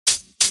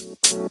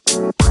That's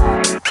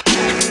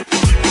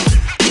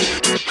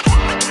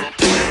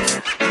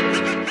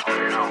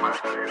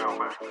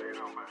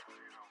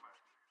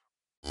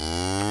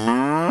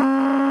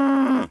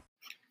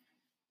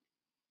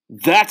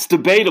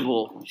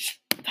debatable.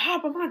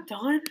 Stop, I'm not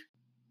done.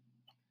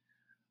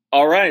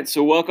 All right,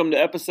 so welcome to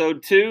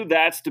episode 2.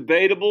 That's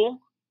debatable.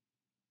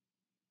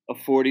 A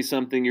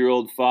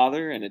 40-something-year-old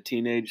father and a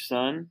teenage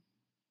son.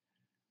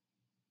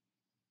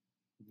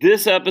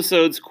 This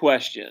episode's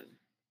question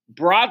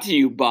brought to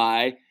you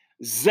by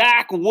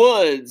Zach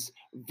Woods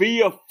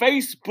via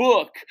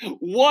Facebook.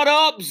 What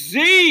up,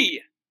 Z?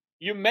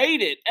 You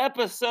made it.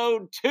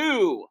 Episode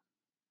 2.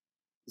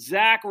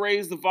 Zach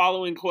raised the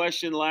following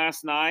question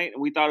last night,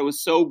 and we thought it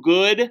was so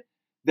good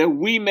that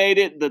we made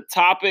it the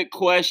topic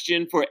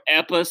question for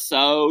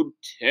episode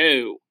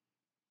 2.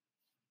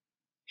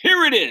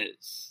 Here it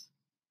is.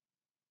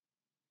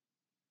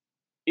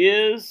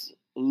 Is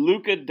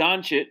Luka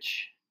Doncic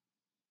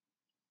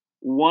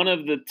one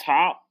of the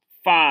top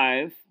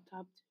 5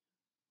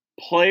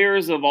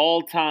 players of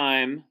all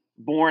time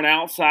born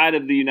outside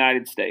of the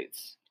United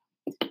States?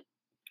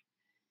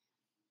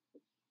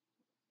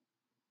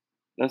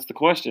 That's the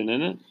question,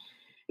 isn't it?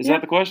 Is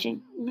that the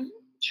question?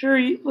 Sure,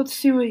 let's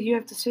see what you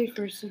have to say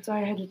first, since I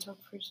had to talk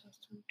first last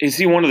time. Is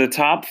he one of the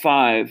top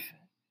 5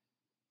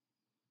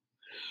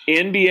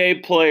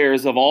 NBA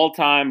players of all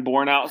time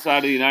born outside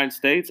of the United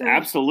States?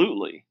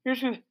 Absolutely.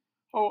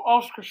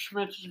 Oscar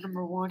Schmidt is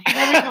number 1. He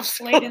never even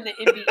played in the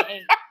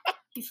NBA.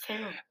 He's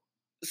terrible.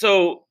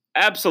 So,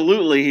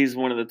 absolutely, he's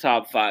one of the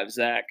top 5,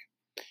 Zach.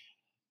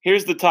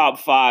 Here's the top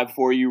 5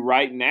 for you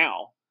right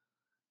now.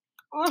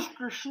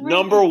 Oscar Schmidt.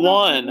 Number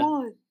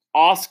 1,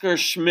 Oscar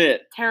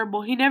Schmidt.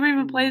 Terrible. He never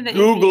even played in the NBA.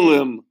 Google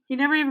him. He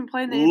never even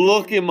played in the NBA.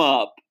 Look him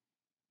up.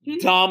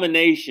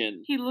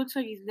 Domination. He looks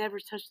like he's never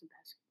touched the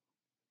basketball.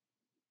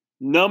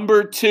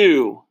 Number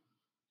 2,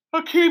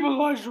 Hakeem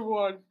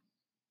Olajuwon.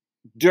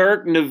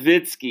 Dirk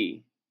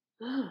Nowitzki.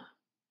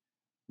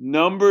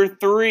 Number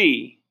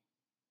 3,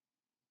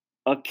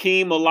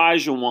 Hakeem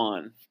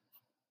Olajuwon.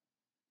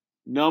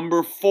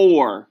 Number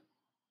 4,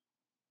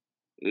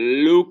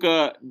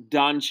 Luka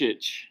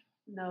Doncic.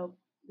 No.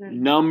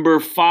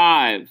 Number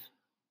 5,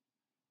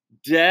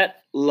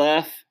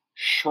 Detlef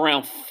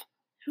Schrempf.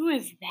 Who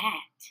is that?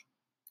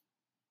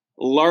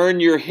 Learn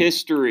your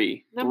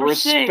history. Number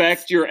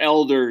Respect 6. your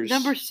elders.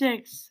 Number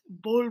 6,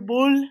 Bol.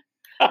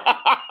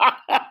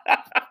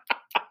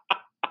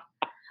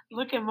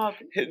 Look him up.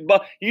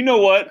 But you know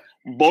what?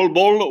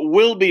 Bol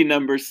will be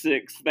number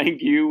 6.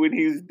 Thank you. When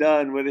he's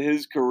done with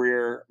his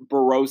career,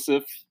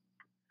 Borosif.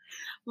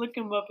 Look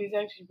him up. He's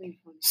actually pretty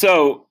funny.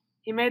 So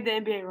he made the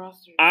NBA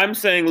roster. I'm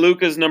saying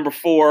Luka's number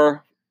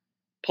 4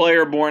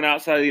 player born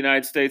outside of the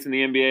United States in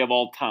the NBA of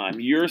all time.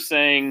 You're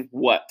saying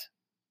what?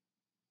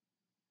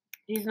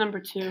 He's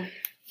number 2.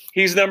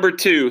 He's number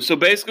 2. So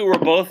basically, we're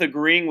both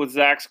agreeing with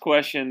Zach's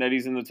question that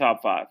he's in the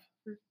top 5.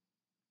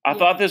 I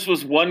thought this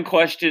was one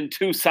question,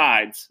 2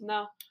 sides.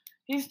 No.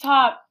 He's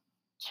top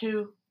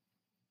 2.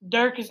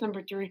 Dirk is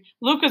number 3.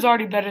 Luka's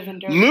already better than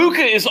Dirk.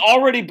 Luka is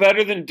already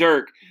better than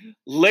Dirk. Mm-hmm.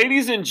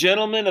 Ladies and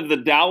gentlemen of the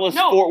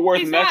Dallas-Fort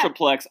Worth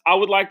Metroplex, I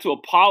would like to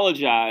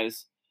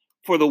apologize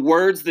for the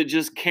words that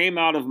just came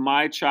out of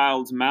my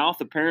child's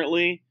mouth.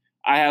 Apparently,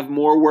 I have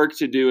more work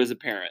to do as a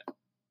parent.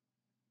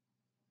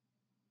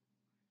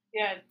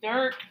 Yeah,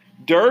 Dirk.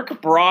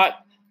 Dirk brought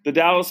the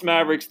Dallas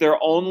Mavericks their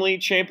only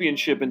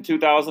championship in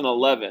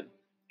 2011.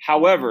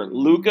 However,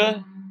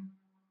 Luka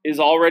is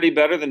already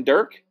better than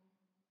Dirk.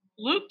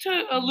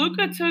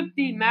 Luka took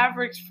the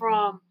Mavericks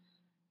from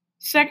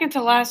second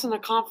to last in the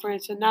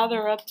conference, and now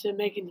they're up to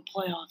making the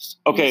playoffs.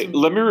 Okay,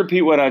 let me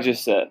repeat what I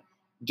just said.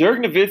 Dirk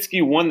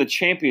Nowitzki won the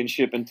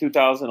championship in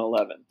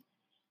 2011.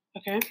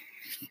 Okay.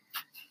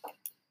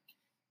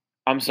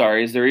 I'm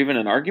sorry, is there even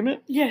an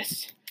argument?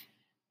 Yes.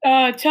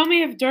 Tell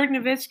me if Dirk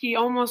Nowitzki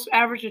almost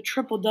averaged a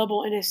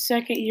triple-double in his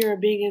second year of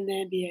being in the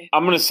NBA.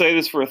 I'm going to say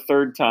this for a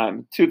third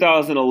time.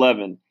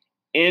 2011,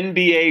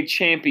 NBA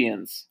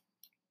champions.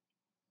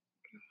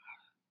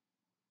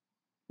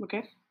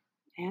 Okay.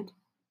 And?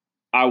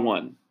 I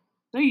won.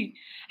 No,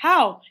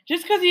 how?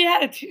 Just because he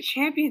had a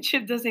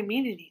championship doesn't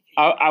mean anything.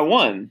 I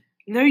won.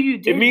 No, you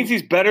didn't. It means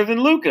he's better than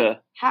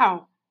Luka.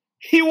 How?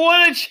 He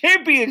won a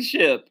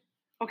championship.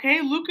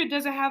 Okay, Luka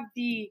doesn't have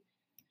the...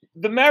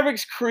 The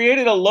Mavericks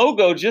created a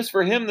logo just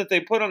for him that they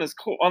put on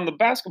the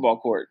basketball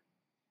court.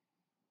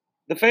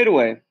 The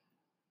fadeaway.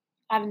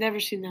 I've never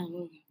seen that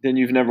logo. Then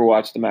you've never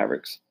watched the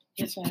Mavericks.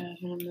 Yes, I have,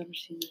 and I've never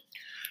seen it.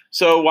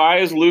 So why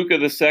is Luka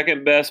the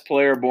second best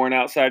player born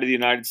outside of the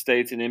United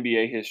States in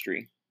NBA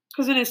history?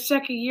 Because in his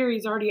second year,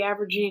 he's already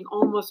averaging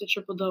almost a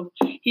triple-double.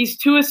 He's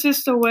 2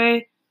 assists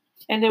away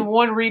and then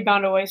 1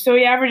 rebound away. So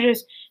he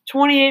averages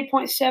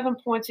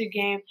 28.7 points a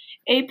game,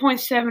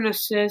 8.7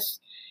 assists,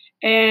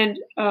 and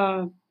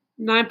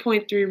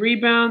 9.3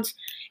 rebounds.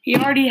 He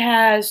already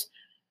has,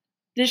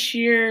 this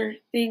year, I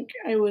think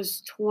it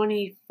was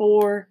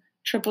 24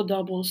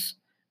 triple-doubles,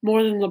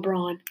 more than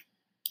LeBron.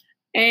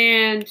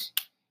 And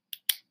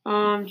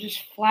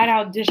just flat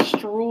out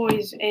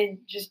destroys and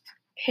just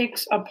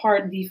picks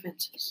apart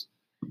defenses.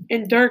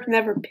 And Dirk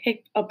never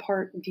picked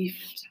apart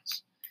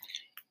defenses.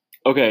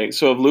 Okay,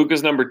 so if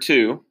Luka's number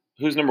 2,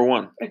 who's number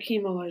 1?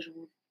 Akeem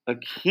Olajuwon.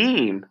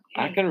 Akeem.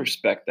 I Yeah. can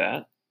respect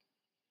that.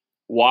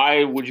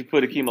 Why would you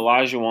put Akeem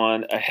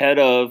Olajuwon ahead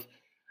of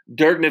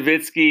Dirk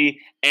Nowitzki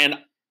and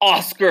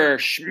Oscar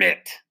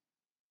Schmidt?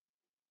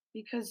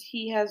 Because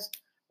he has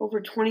over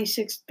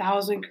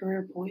 26,000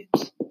 career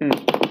points.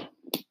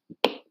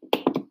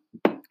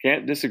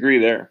 Can't disagree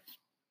there.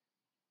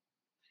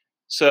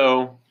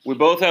 So we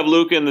both have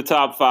Luka in the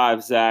top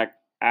 5, Zach,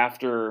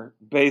 after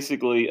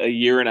basically a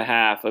year and a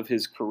half of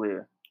his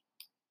career.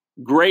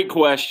 Great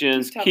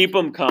questions. Keep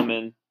them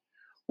coming.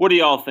 What do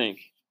y'all think?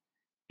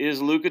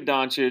 Is Luka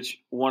Doncic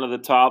one of the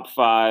top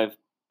 5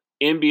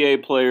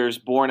 NBA players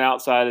born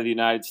outside of the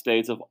United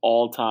States of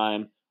all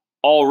time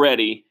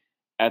already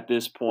at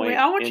this point Wait,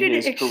 I want in you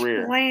his to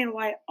career? explain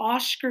why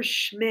Oscar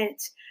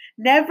Schmidt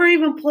never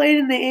even played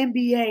in the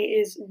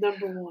NBA is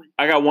number 1.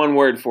 I got one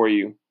word for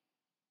you.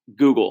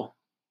 Google.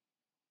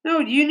 No,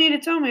 you need to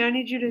tell me. I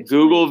need you to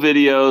explain. Google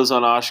videos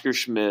on Oscar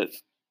Schmidt.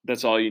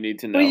 That's all you need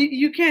to know. But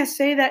you can't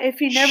say that if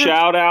he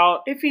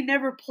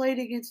never played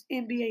against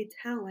NBA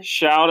talent.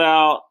 Shout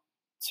out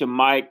to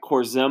Mike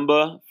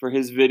Korzemba for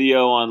his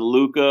video on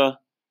Luka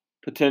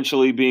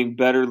potentially being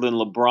better than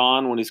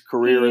LeBron when his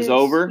career is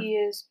over. He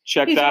is.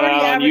 Check He's that out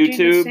on averaging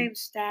YouTube. The same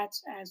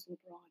stats as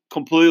LeBron.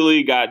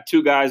 Completely got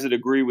 2 guys that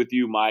agree with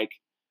you, Mike.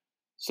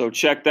 So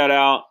check that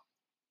out.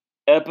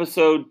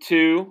 Episode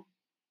 2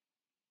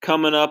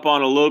 coming up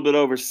on a little bit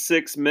over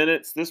 6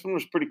 minutes. This one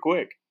was pretty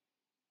quick.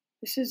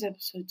 This is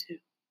episode 2.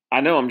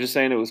 I know. I'm just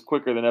saying it was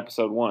quicker than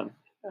episode 1.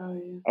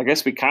 Oh, yeah. I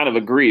guess we kind of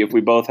agree if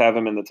we both have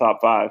him in the top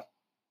 5.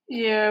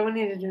 Yeah, we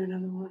need to do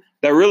another one.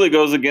 That really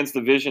goes against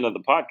the vision of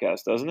the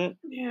podcast, doesn't it?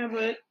 Yeah,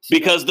 but...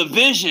 Because the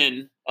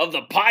vision of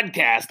the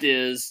podcast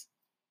is,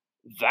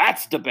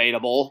 that's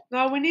debatable.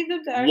 No, we need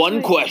them to actually...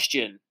 One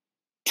question,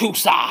 2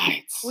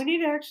 sides. We need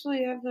to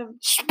actually have them...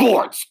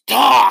 Sports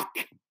talk!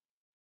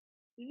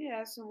 We need to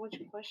ask them which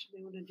question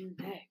they want to do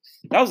next.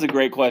 That was a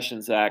great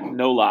question, Zach.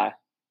 No lie.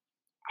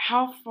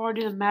 How far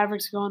do the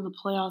Mavericks go in the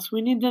playoffs?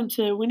 We need them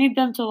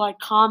to like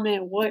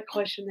comment what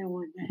question they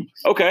want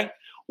next. Okay.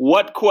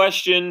 What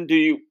question do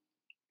you...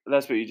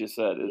 That's what you just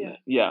said, isn't it?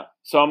 Yeah.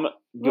 So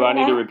I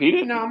need to repeat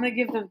it? No, I'm going to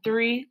give them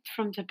 3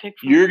 to pick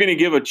from. You're going to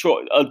give a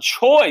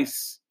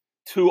choice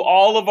to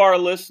all of our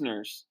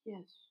listeners.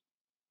 Yes.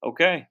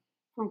 Okay.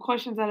 From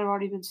questions that have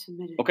already been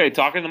submitted. Okay,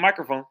 talk in the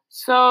microphone.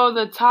 So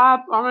the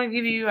top, I'm going to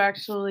give you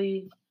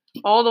actually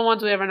all the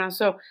ones we have right now.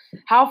 So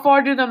how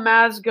far do the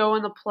Mavs go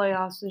in the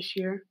playoffs this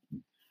year?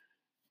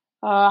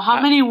 How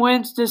many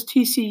wins does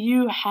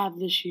TCU have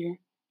this year?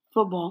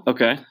 Football.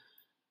 Okay.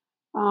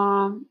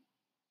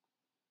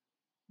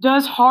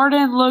 Does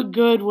Harden look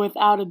good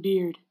without a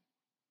beard?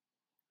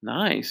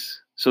 Nice.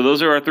 So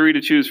those are our 3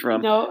 to choose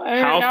from. No.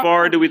 How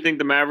far do we think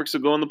the Mavericks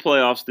will go in the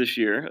playoffs this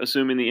year,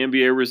 assuming the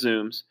NBA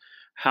resumes?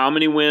 How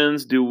many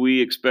wins do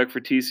we expect for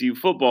TCU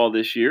football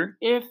this year?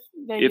 If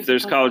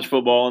there's college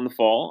football in the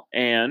fall.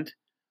 And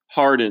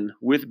Harden,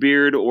 with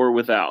beard or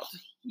without?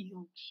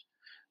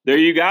 There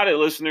you got it,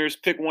 listeners.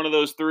 Pick one of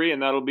those 3,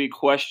 and that'll be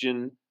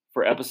question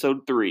for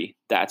episode 3.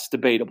 That's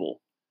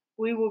debatable.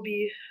 We will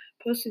be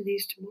posting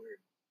these tomorrow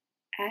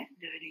at 9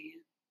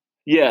 a.m.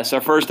 Yes,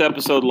 our first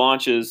episode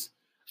launches,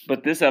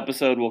 but this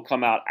episode will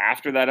come out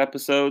after that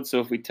episode. So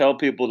if we tell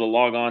people to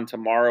log on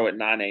tomorrow at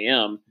 9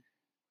 a.m.,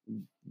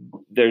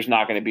 there's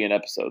not going to be an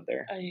episode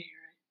there. Oh, yeah, you're right.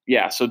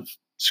 Yeah, so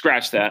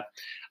scratch that.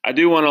 I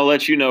do want to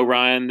let you know,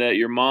 Ryan, that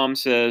your mom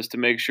says to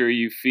make sure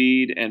you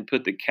feed and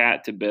put the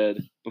cat to bed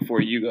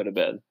before you go to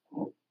bed.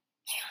 Oh,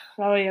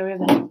 yeah, we have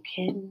that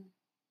kitten.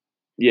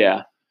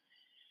 Yeah.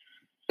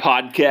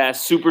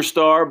 Podcast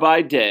superstar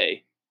by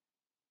day.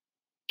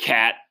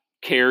 Cat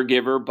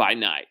caregiver by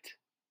night.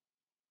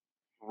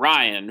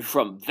 Ryan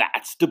from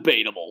That's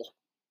Debatable.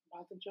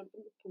 About to jump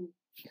in the pool.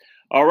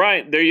 All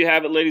right, there you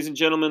have it, ladies and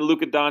gentlemen.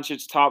 Luka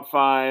Doncic, top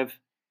 5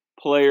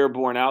 player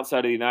born outside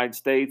of the United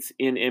States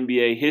in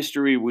NBA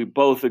history. We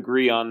both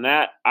agree on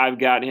that. I've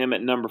got him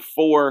at number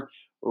 4.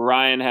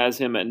 Ryan has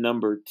him at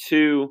number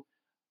 2.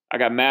 I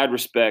got mad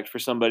respect for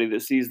somebody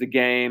that sees the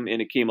game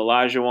in Akeem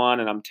Olajuwon,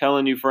 and I'm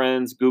telling you,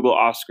 friends, Google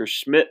Oscar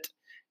Schmidt,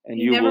 and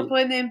he never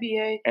played in the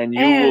NBA. And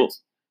you will.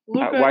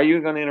 Luka, why are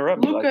you going to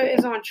interrupt me? Luka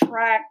is on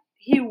track.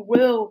 He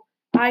will.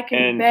 I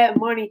can bet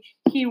money.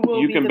 He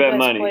will. You can bet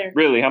money. Player.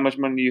 Really? How much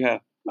money do you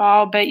have?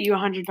 I'll bet you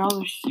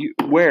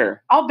 $100.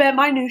 Where? I'll bet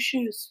my new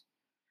shoes.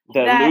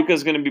 That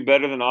Luka's going to be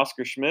better than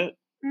Oscar Schmidt?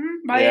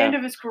 By the end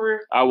of his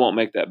career. I won't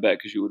make that bet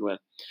because you would win.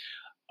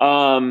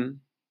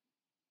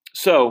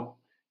 So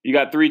you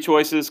got 3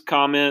 choices: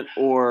 comment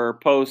or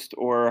post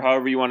or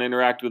however you want to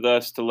interact with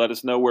us to let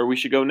us know where we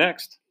should go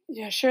next.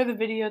 Yeah, share the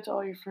video to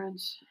all your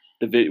friends.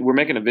 We're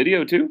making a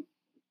video too?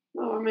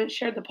 No, I meant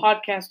share the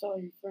podcast to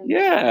all your friends.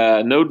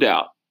 Yeah, no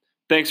doubt.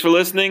 Thanks for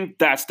listening.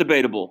 That's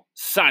Debatable.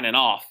 Signing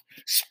off.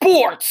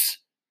 Sports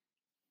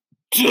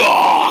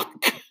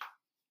Talk.